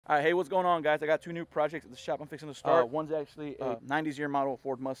All right, hey, what's going on, guys? I got two new projects at the shop I'm fixing to start. One's actually a 90s year model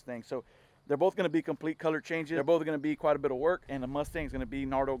Ford Mustang. So they're both going to be complete color changes. They're both going to be quite a bit of work, and the Mustang's going to be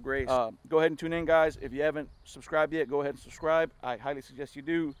Nardo Gray. Go ahead and tune in, guys. If you haven't subscribed yet, go ahead and subscribe. I highly suggest you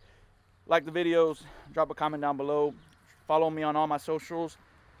do. Like the videos, drop a comment down below. Follow me on all my socials,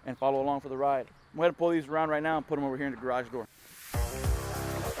 and follow along for the ride. I'm going to pull these around right now and put them over here in the garage door.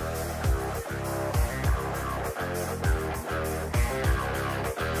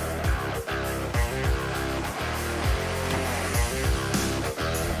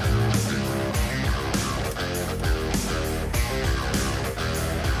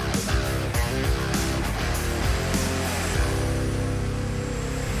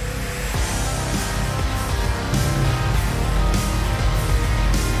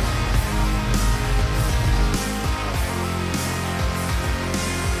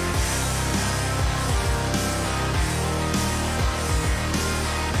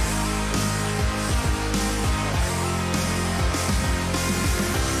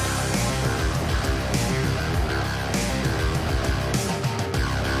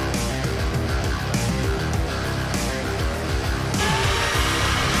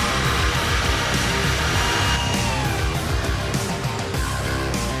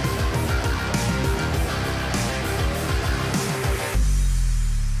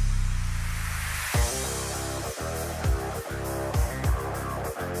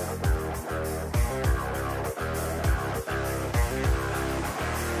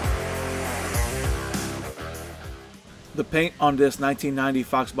 The paint on this 1990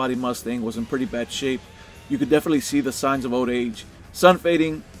 Fox Body Mustang was in pretty bad shape. You could definitely see the signs of old age, sun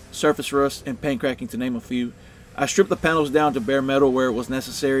fading, surface rust, and paint cracking, to name a few. I stripped the panels down to bare metal where it was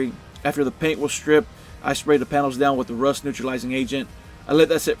necessary. After the paint was stripped, I sprayed the panels down with the rust neutralizing agent. I let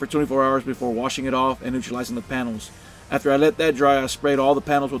that sit for 24 hours before washing it off and neutralizing the panels. After I let that dry, I sprayed all the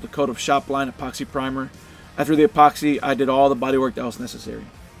panels with a coat of Shopline epoxy primer. After the epoxy, I did all the bodywork that was necessary.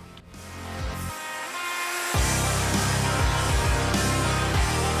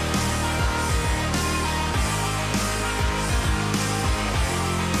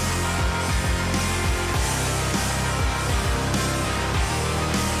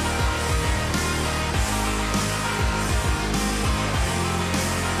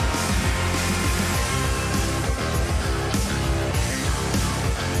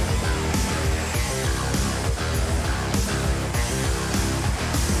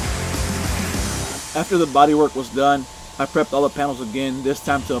 After the bodywork was done, I prepped all the panels again, this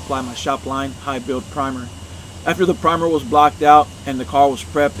time to apply my Shopline high build primer. After the primer was blocked out and the car was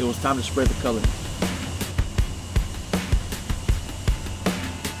prepped, it was time to spray the color.